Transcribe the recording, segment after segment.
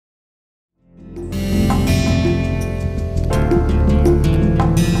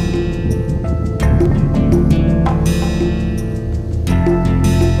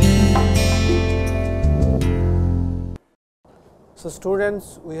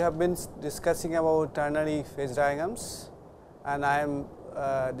students, we have been discussing about ternary phase diagrams, and I am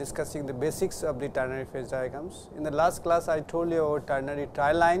discussing the basics of the ternary phase diagrams. In the last class, I told you about ternary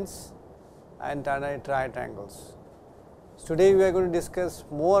trilines and ternary triangles. Today, we are going to discuss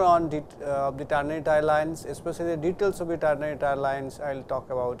more on the ternary trilines, especially the details of the ternary trilines. I will talk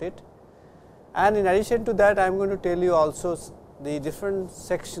about it, and in addition to that, I am going to tell you also the different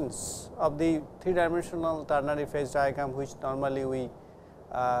sections of the three-dimensional ternary phase diagram, which normally we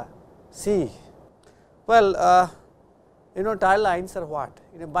see. Well, trilines are what?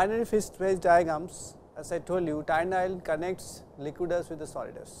 In a binary phase diagrams, as I told you, ternary connects liquidus with the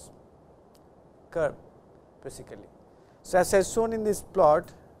solidus curve basically. So, as I have shown in this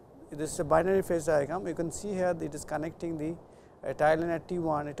plot, this is a binary phase diagram. You can see here it is connecting the trilane at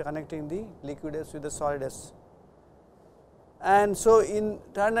T1, it is connecting the liquidus with the solidus. And so, in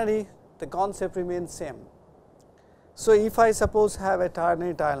ternary the concept remains same. So, if I suppose have a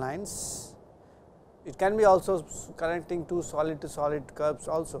ternary trilines, it can be also connecting two solid to solid curves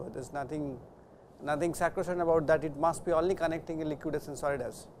also. There is nothing sacrosanct about that. It must be only connecting a liquidus and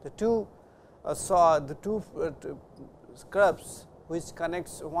solidus. The two curves which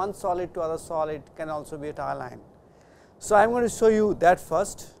connects one solid to other solid can also be a triline. So, I am going to show you that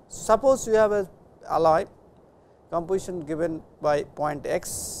first. Suppose you have a alloy composition given by point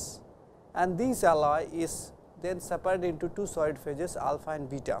x, and this alloy is then separated into two solid phases alpha and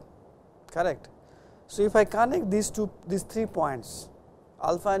beta, correct. So, if I connect these 3 points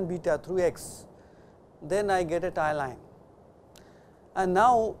alpha and beta through x, then I get a triline. And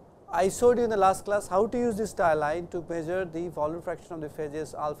now, I showed you in the last class how to use this triline to measure the volume fraction of the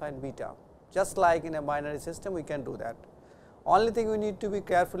phases alpha and beta. Just like in a binary system, we can do that. Only thing we need to be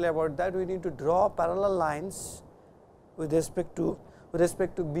careful about that, we need to draw parallel lines with respect to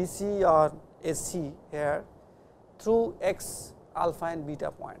BC or SC here through x alpha and beta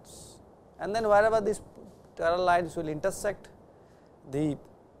points, and then wherever these parallel lines will intersect these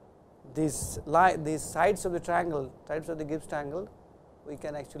sides of the triangle, sides of the Gibbs triangle, we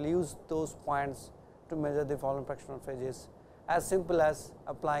can actually use those points to measure the volume fraction of phases, as simple as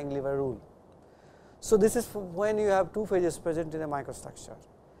applying lever rule. So, this is when you have two phases present in a microstructure.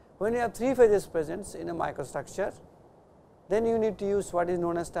 When you have three phases present in a microstructure, then you need to use what is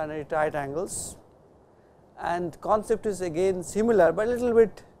known as ternary triangles, and concept is again similar, but a little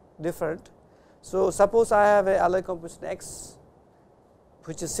bit different. So, suppose I have a alloy composition x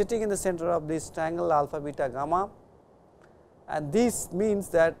which is sitting in the center of this triangle alpha beta gamma, and this means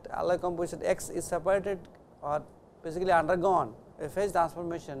that alloy composition x is separated or basically undergone a phase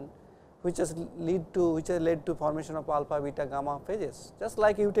transformation which has led to formation of alpha beta gamma phases, just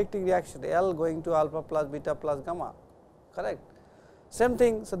like eutectic reaction L going to alpha plus beta plus gamma, correct. Same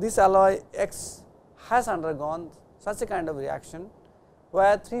thing. So, this alloy x has undergone such a kind of reaction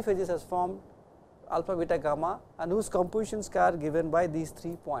where three phases has formed alpha beta gamma, and whose compositions are given by these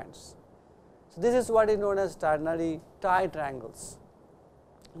 3 points. So, this is what is known as ternary triangles.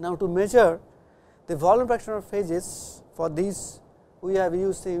 Now, to measure the volume fraction of phases, for these we have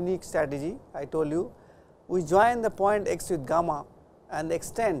used a unique strategy. I told you, we join the point x with gamma and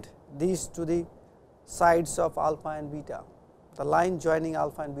extend these to the sides of alpha and beta, the line joining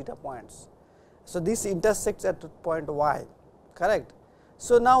alpha and beta points. So, this intersects at point y, correct.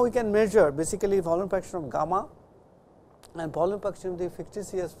 So, now we can measure basically volume fraction of gamma and volume fraction of the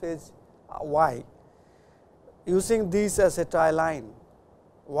fictitious phase y using these as a triline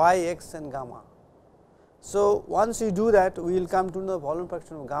y, x and gamma. So, once you do that, we will come to know volume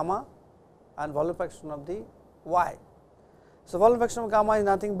fraction of gamma and volume fraction of the y. So, volume fraction of gamma is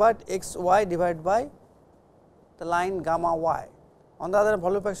nothing but x y divided by the line gamma y. On the other hand,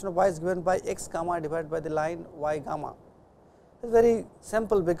 volume fraction of y is given by x gamma divided by the line y gamma. It is very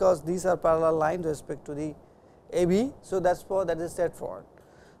simple because these are parallel lines with respect to the AB. So, that is straightforward.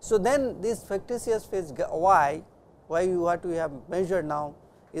 So, then this fictitious phase y what we have measured now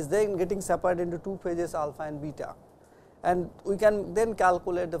is then getting separated into two phases alpha and beta, and we can then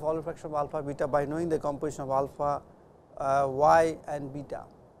calculate the volume fraction of alpha beta by knowing the composition of alpha y and beta.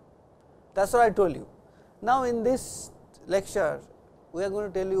 That is what I told you. Now, in this lecture we are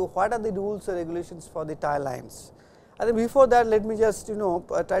going to tell you what are the rules or regulations for the trilines. I think before that, let me just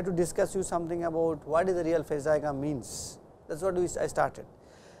try to discuss you something about what is the real phase diagram means. That is what I started.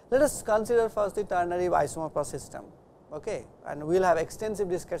 Let us consider first the ternary isomorphous system, okay, and we will have extensive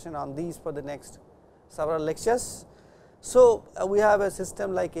discussion on these for the next several lectures. So, we have a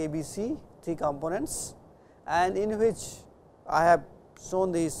system like ABC, 3 components, and in which I have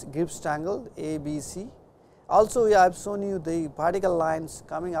shown this Gibbs triangle ABC. Also, I have shown you the vertical lines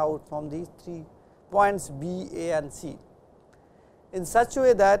coming out from these 3 points B, A and C. in such a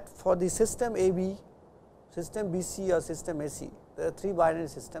way that for the system AB, system BC or system AC, there are 3 binary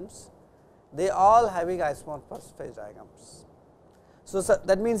systems, they all having isomorphous phase diagrams. So,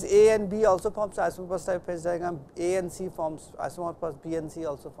 that means A and B also forms isomorphous type phase diagram, A and C forms isomorphous, B and C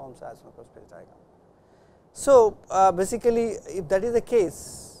also forms isomorphous phase diagram. So, basically if that is the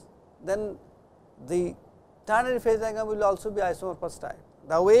case, then the ternary phase diagram will also be isomorphous type.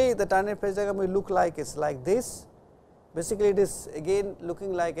 The way the ternary phase diagram will look like is like this. Basically, it is again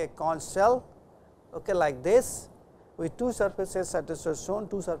looking like a conch shell, okay, like this, with 2 surfaces that is shown,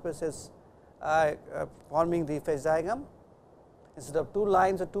 2 surfaces forming the phase diagram. Instead of 2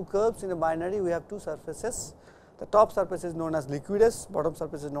 lines or 2 curves in a binary, we have 2 surfaces. The top surface is known as liquidus, bottom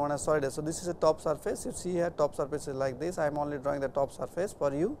surface is known as solidus. So, this is a top surface. You see here top surface is like this. I am only drawing the top surface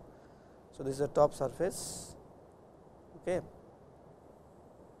for you. So, this is a top surface. Okay.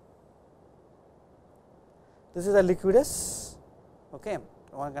 This is a liquidus. Okay.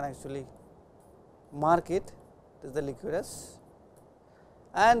 One can actually mark it. This is the liquidus,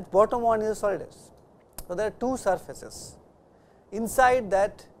 and bottom one is a solidus. So, there are 2 surfaces. Inside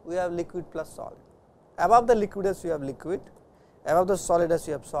that we have liquid plus solid. Above the liquidus you have liquid, above the solidus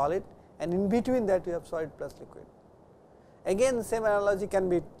you have solid, and in between that you have solid plus liquid. Again the same analogy can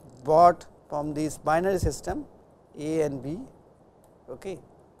be brought from this binary system A and B. Okay.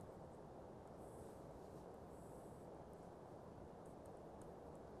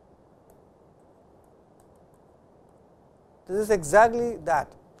 This is exactly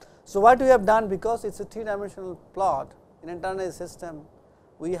that. So, what we have done, because it is a 3-dimensional plot in a ternary system,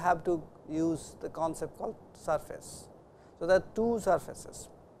 we have to use the concept called surface. So, there are 2 surfaces,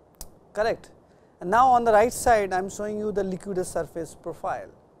 correct. And now on the right side I am showing you the liquidus surface profile.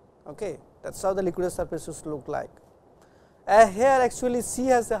 Okay. That is how the liquidus surfaces look like. Here actually C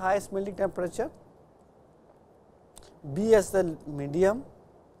has the highest melting temperature, B has the medium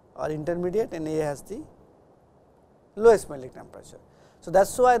or intermediate, and A has the lowest melting temperature. So, that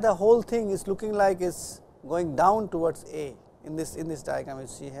is why the whole thing is looking like is going down towards A in this diagram you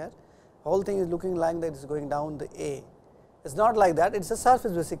see here. Whole thing is looking like that it is going down the A. It is not like that, it is a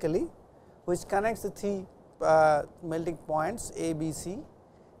surface basically which connects the 3 melting points A, B, C,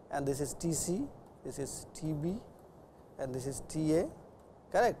 and this is T C, this is T B, and this is T A,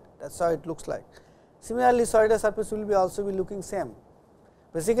 correct. That is how it looks like. Similarly, solidus surface will be also be looking same.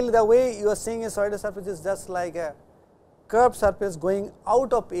 Basically, the way you are seeing a solidus surface is just like a curved surface going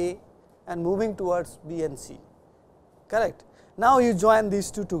out of A and moving towards B and C, correct. Now, you join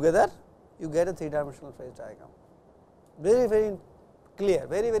these 2 together, you get a 3-dimensional phase diagram, very clear,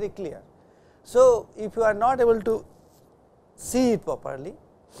 very clear. So, if you are not able to see it properly,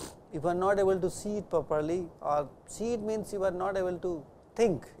 or see it means you are not able to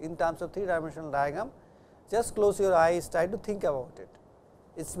think in terms of 3-dimensional diagram, just close your eyes, try to think about it.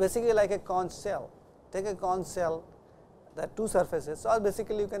 It is basically like a conch shell. Take a conch shell, there are 2 surfaces, or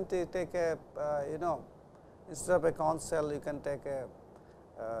basically you can take a instead of a conch shell you can take a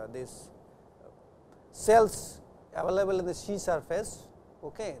these cells available in the C surface.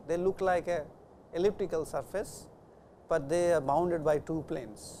 Okay. They look like a elliptical surface, but they are bounded by 2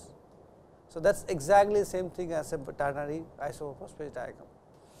 planes. So, that is exactly the same thing as a ternary isomorphous phase diagram.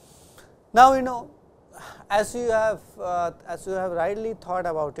 Now, you know, as you have rightly thought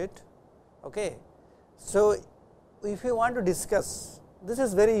about it. Okay. So, if you want to discuss, this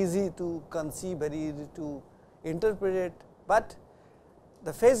is very easy to conceive, very easy to interpret it, but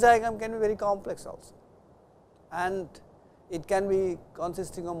the phase diagram can be very complex also, and it can be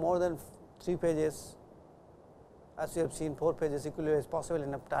consisting of more than 3 pages, as you have seen 4 pages equally is possible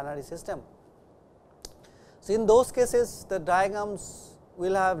in a ternary system. So, in those cases the diagrams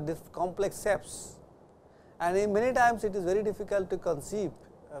will have complex shapes, and in many times it is very difficult to conceive,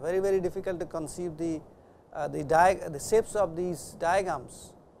 very difficult to conceive the shapes of these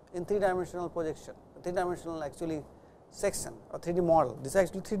diagrams in 3-dimensional projection, 3-dimensional actually section or 3D model. This is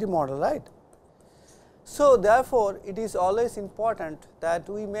actually 3D model, right. So, therefore, it is always important that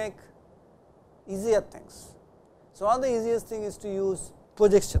we make easier things. So, one of the easiest thing is to use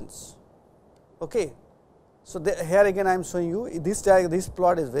projections. Okay. So, here again I am showing you this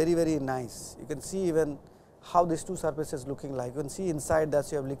plot is very nice. You can see even how these 2 surfaces looking like. You can see inside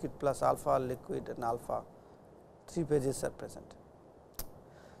that you have liquid plus alpha, liquid and alpha, 3 pages are present.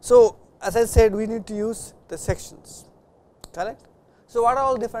 So, as I said, we need to use the sections, correct. So, what are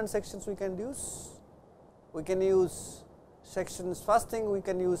all different sections we can use? We can use sections. First thing we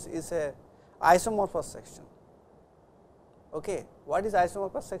can use is a isomorphous section. Okay. What is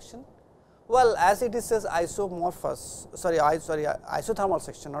isomorphous section? Well, as it is says isomorphous, isothermal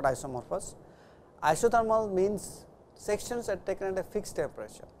section, not isomorphous. Isothermal means sections are taken at a fixed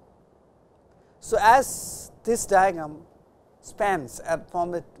temperature. So, as this diagram spans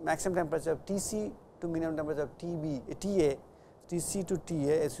from the maximum temperature of T c to minimum temperature of T b T a, T c to T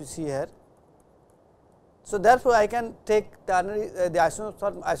a, as you see here. So, therefore, I can take ternary the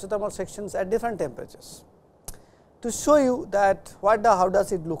isothermal sections at different temperatures. To show you that how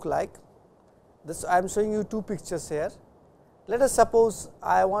does it look like, this I am showing you two pictures here. Let us suppose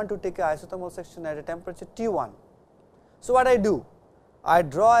I want to take a isothermal section at a temperature T 1. So, what I do? I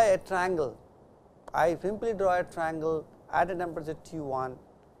draw a triangle, I simply draw a triangle at a temperature T 1,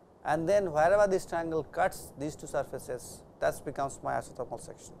 and then wherever this triangle cuts these two surfaces, that becomes my isothermal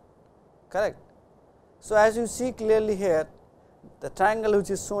section, correct. So, as you see clearly here, the triangle which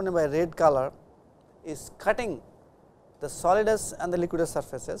is shown by red color is cutting the solidus and the liquidus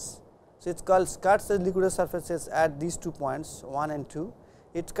surfaces. So, it cuts the liquidus surfaces at these 2 points 1 and 2,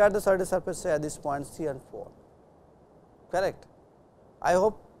 it cuts the solidus surfaces at these points 3 and 4, correct. I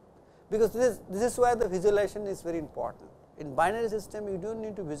hope, because this is why the visualization is very important. In binary system you do not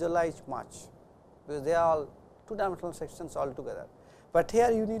need to visualize much, because they are all 2-dimensional sections altogether, but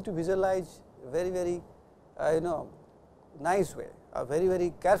here you need to visualize very nice way,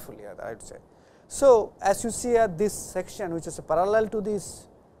 very carefully, I would say. So, as you see at this section which is parallel to this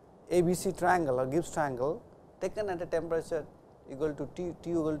ABC triangle or Gibbs triangle taken at a temperature equal to T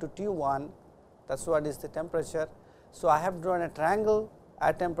equal to T 1, that is what is the temperature. So, I have drawn a triangle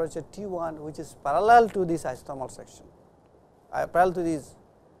at temperature T 1 which is parallel to this isothermal section, parallel to this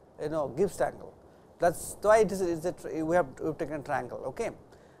Gibbs triangle. That is why it is we have taken a triangle. Okay.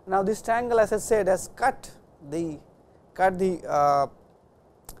 Now, this triangle, as I said, has cut the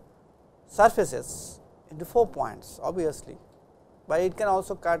surfaces into 4 points obviously, but it can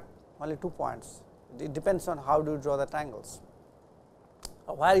also cut only 2 points. It depends on how do you draw the triangles,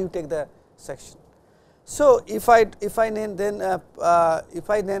 where you take the section. So, if I then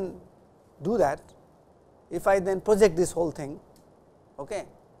do that, if I then project this whole thing, okay,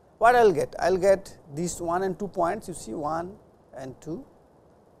 what I will get? I will get these 1 and 2 points, you see 1 and 2,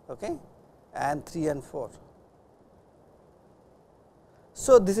 okay, and 3 and 4.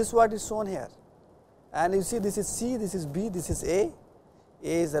 So, this is what is shown here, and you see this is C, this is B, this is A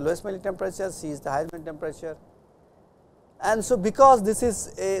is the lowest melting temperature, C is the highest melting temperature. And so, because this is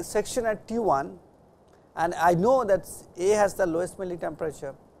a section at T 1 and I know that A has the lowest melting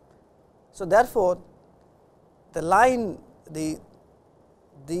temperature. So, therefore, the line this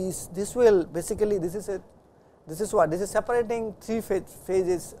will basically this is what this is separating 3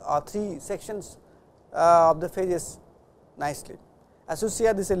 phases or 3 sections of the phases nicely. As you see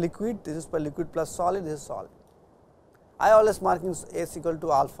here, this is a liquid, this is for liquid plus solid, this is solid. I always marking S equal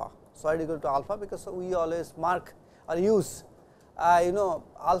to alpha, solid equal to alpha, because we always mark or use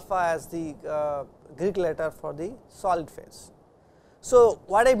alpha as the Greek letter for the solid phase. So,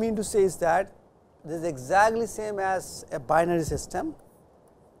 what I mean to say is that this is exactly same as a binary system,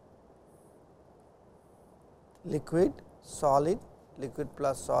 liquid, solid, liquid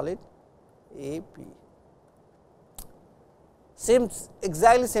plus solid, A, P.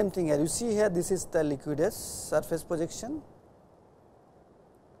 Exactly same thing here. You see here, this is the liquidus surface projection,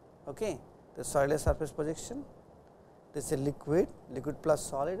 okay, the solidus surface projection, this is liquid, liquid plus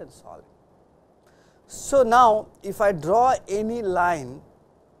solid and solid. So, now if I draw any line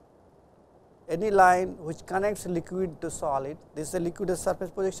which connects liquid to solid, this is the liquidus surface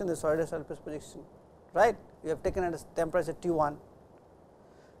projection, the solidus surface projection, right, you have taken at a temperature T 1.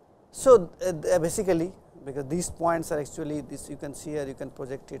 So, basically, because these points are actually this, you can see here, you can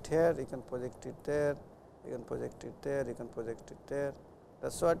project it here, you can project it there, you can project it there, you can project it there, that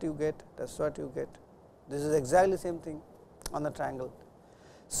is what you get, that is what you get. This is exactly same thing on the triangle.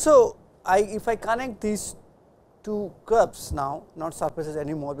 So, if I connect these 2 curves now, not surfaces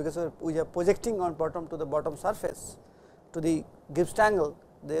anymore, because we are projecting on bottom to the bottom surface to the Gibbs triangle,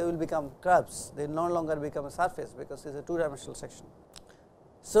 they will become curves, they will no longer become a surface, because it is a 2-dimensional section.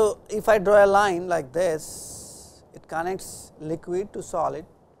 So, if I draw a line like this, it connects liquid to solid,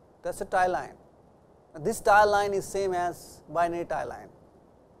 that is a tie line. This tie line is same as binary tie line.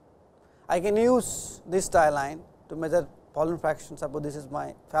 I can use this tie line to measure volume fraction. Suppose this is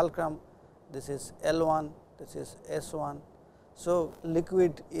my fulcrum, this is L 1, this is S 1. So,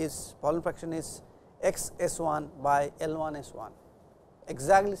 liquid is volume fraction is x S 1 by L 1 S 1,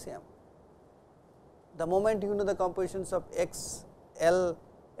 exactly same. The moment you know the compositions of x, L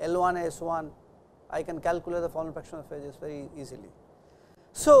 1 S 1, I can calculate the volume fraction of phases very easily.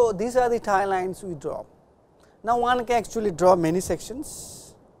 So, these are the tie lines we draw. Now, one can actually draw many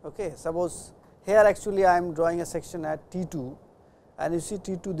sections. Okay. Suppose here actually I am drawing a section at T 2, and you see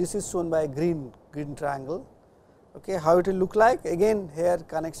T 2, this is shown by a green triangle. Okay, how it will look like? Again here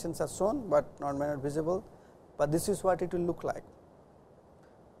connections are shown, but not may not visible, but this is what it will look like.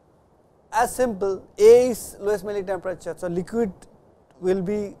 As simple, A is lowest melting temperature. So, liquid will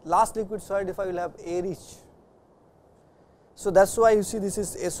be last liquid solidify will have A reach. So, that is why you see this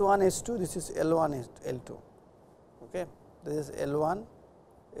is S1 S2, this is L1 L2. Okay. This is L1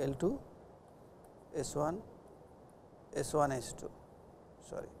 L2 S1 S1 S2,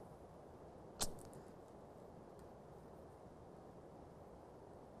 sorry.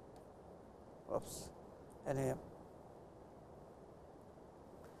 Oops. Anyway.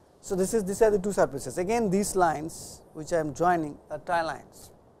 So, these are the two surfaces. Again these lines which I am joining are tie lines.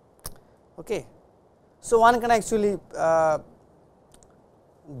 Okay. So, one can actually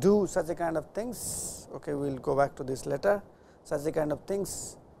do such a kind of things. Okay, we will go back to this later. Such a kind of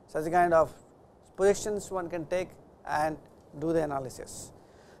things, such a kind of projections one can take and do the analysis.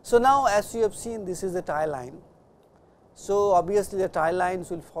 So, now as you have seen, this is the tie line. So, obviously the tie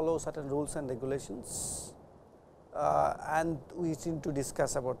lines will follow certain rules and regulations, and we need to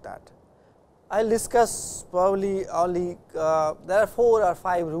discuss about that. I will discuss probably only there are 4 or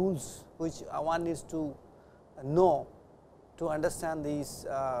 5 rules which one needs to know to understand these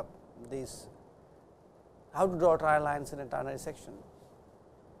how to draw tie lines in a ternary section.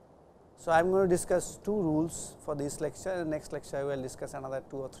 So, I am going to discuss 2 rules for this lecture, and next lecture I will discuss another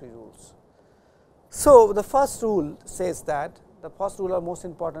 2 or 3 rules. So, the first rule says that the first rule or most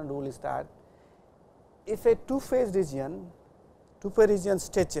important rule is that if a two-phase region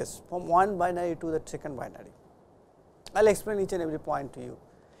stretches from one binary to the second binary. I will explain each and every point to you.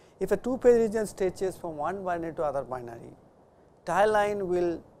 If a two-phase region stretches from one binary to other binary, tie line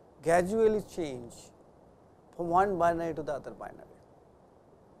will gradually change from one binary to the other binary.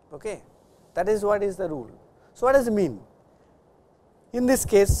 Okay. That is what is the rule. So, what does it mean? In this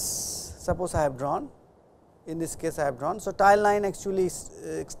case, suppose I have drawn, in this case I have drawn. So, tie line actually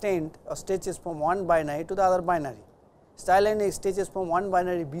extend or stretches from one binary to the other binary. Tie line stretches from one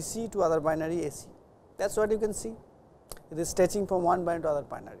binary BC to other binary AC. That is what you can see. It is stretching from one binary to other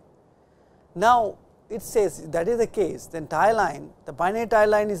binary. Now, it says that is the case, then tie line, the binary tie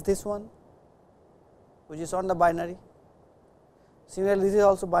line is this one, which is on the binary. Similarly, this is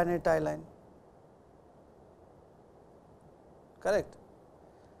also binary tie line, correct.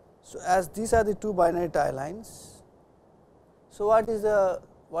 So, as these are the two binary tie lines. So, what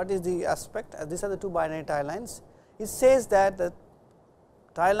is the aspect? As these are the two binary tie lines, it says that the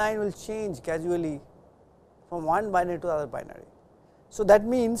tie line will change gradually from one binary to the other binary. So, that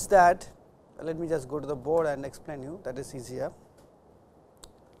means that, let me just go to the board and explain you, that is easier.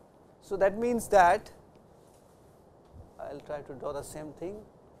 So, that means that I will try to draw the same thing.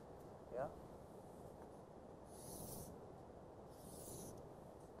 Yeah.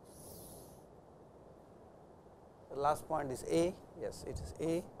 The last point is A, yes, it is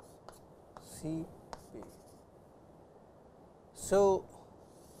A, C, B. So,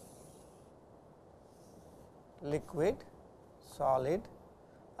 liquid, solid,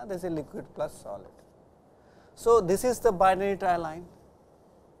 and there is a liquid plus solid. So, this is the binary tie line.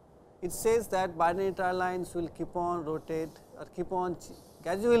 It says that binary tie lines will keep on rotate or keep on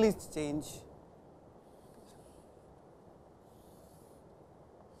gradually change.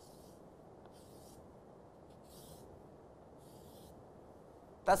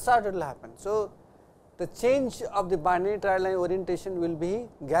 That is how it will happen. So, the change of the binary tie line orientation will be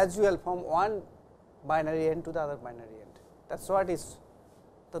gradual from one binary end to the other binary end. That is what is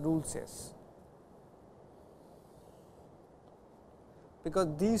the rule says.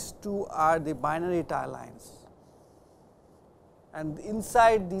 Because these two are the binary tie lines, and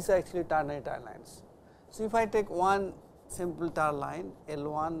inside these are actually ternary tie lines. So, if I take one simple tie line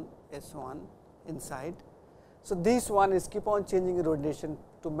L1 S1 inside, so this one is keep on changing the rotation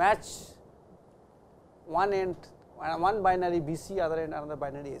to match one end, one binary BC, other end another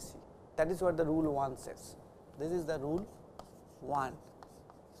binary AC. That is what the rule 1 says. This is the rule 1.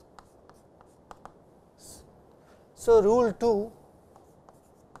 So, rule 2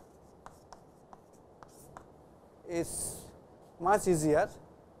 is much easier.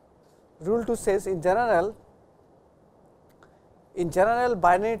 Rule 2 says in general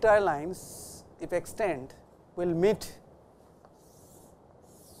binary tie lines if extend will meet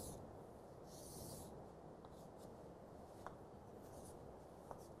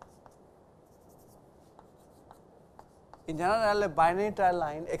in general a binary tie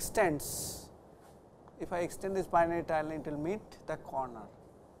line extends. If I extend this binary tie line, it will meet the corner,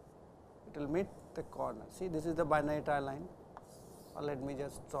 it will meet the corner. See, this is the binary tie line, or let me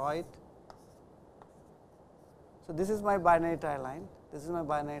just draw it. So, this is my binary tie line, this is my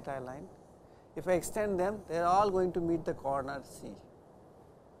binary tie line. if I extend them, they are all going to meet the corner C.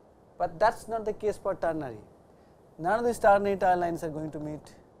 But that is not the case for ternary. None of these ternary tile lines are going to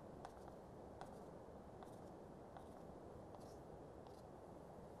meet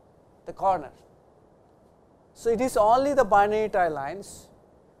the corner. So, it is only the binary tile lines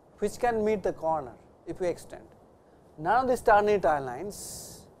which can meet the corner if we extend. None of these ternary tile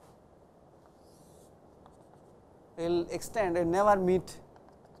lines will extend and never meet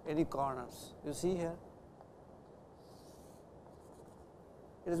any corners. You see here,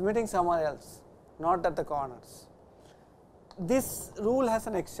 it is meeting somewhere else, not at the corners. This rule has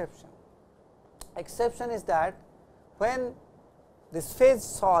an exception. Exception is that when this phase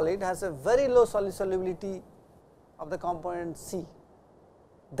solid has a very low solubility of the component C,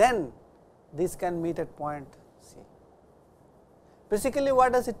 then this can meet at point C. Basically,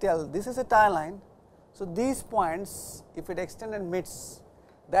 what does it tell? This is a tile line. So, these points, if it extends and meets,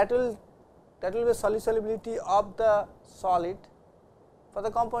 that will be solubility of the solid for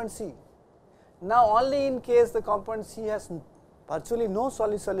the component C. Now, only in case the component C has virtually no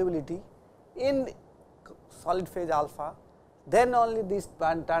solubility in solid phase alpha, then only this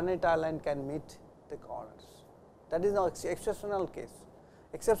ternary tile line can meet the corners. That is now exceptional case.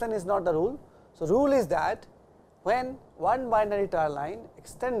 Exception is not the rule. So, rule is that when one binary tile line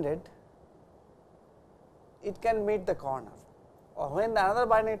extended, it can meet the corner, or when another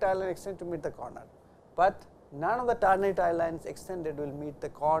binary tile line extended to meet the corner, but none of the ternary tile lines extended will meet the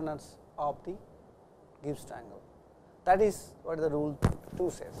corners of the Gibbs triangle. That is what the rule 2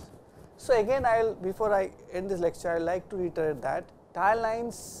 says. So, again I will, before I end this lecture, I would like to reiterate that tile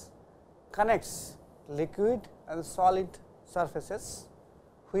lines connects liquid and solid surfaces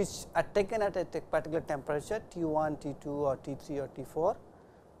which are taken at a particular temperature T1, T2 or T3 or T4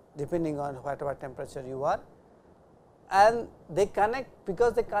 depending on whatever temperature you are, and they connect,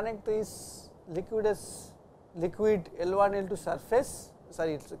 because they connect this liquid L1 L2 surface,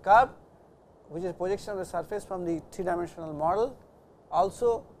 sorry, it is a curve which is projection of the surface from the 3-dimensional model.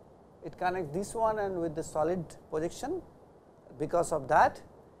 Also it connects this one and with the solid projection. Because of that,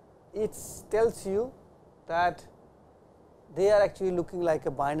 it tells you that they are actually looking like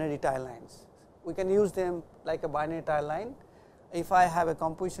a binary tile lines. We can use them like a binary tile line. If I have a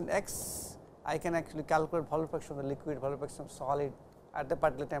composition X, I can actually calculate volume fraction of the liquid, volume fraction of solid at the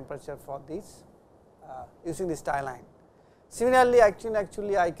particular temperature for this using this tile line. Similarly,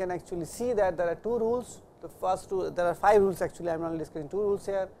 actually I can actually see that there are two rules. The first two, there are 5 rules actually, I am only discussing 2 rules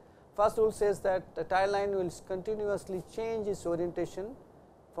here. First rule says that the tile line will continuously change its orientation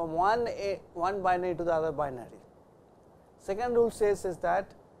from one binary to the other binary. Second rule says is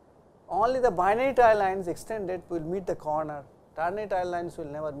that only the binary tile lines extended will meet the corner, ternary tile lines will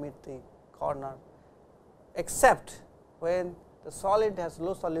never meet the corner, except when the solid has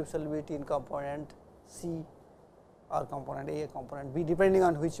low solubility in component C or component A or component B, depending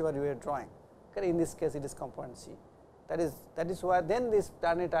on whichever you are drawing. Okay, in this case it is component C. That is why then these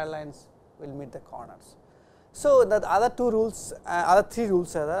ternary tile lines will meet the corners. So, the other 2 rules, other 3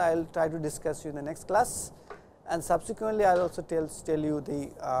 rules rather, I will try to discuss you in the next class, and subsequently I will also tell you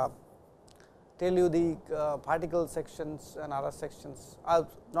the particle sections and other sections,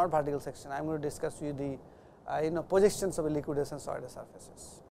 not particle section. I am going to discuss you the projections of the liquid and solid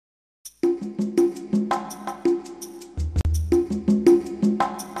surfaces.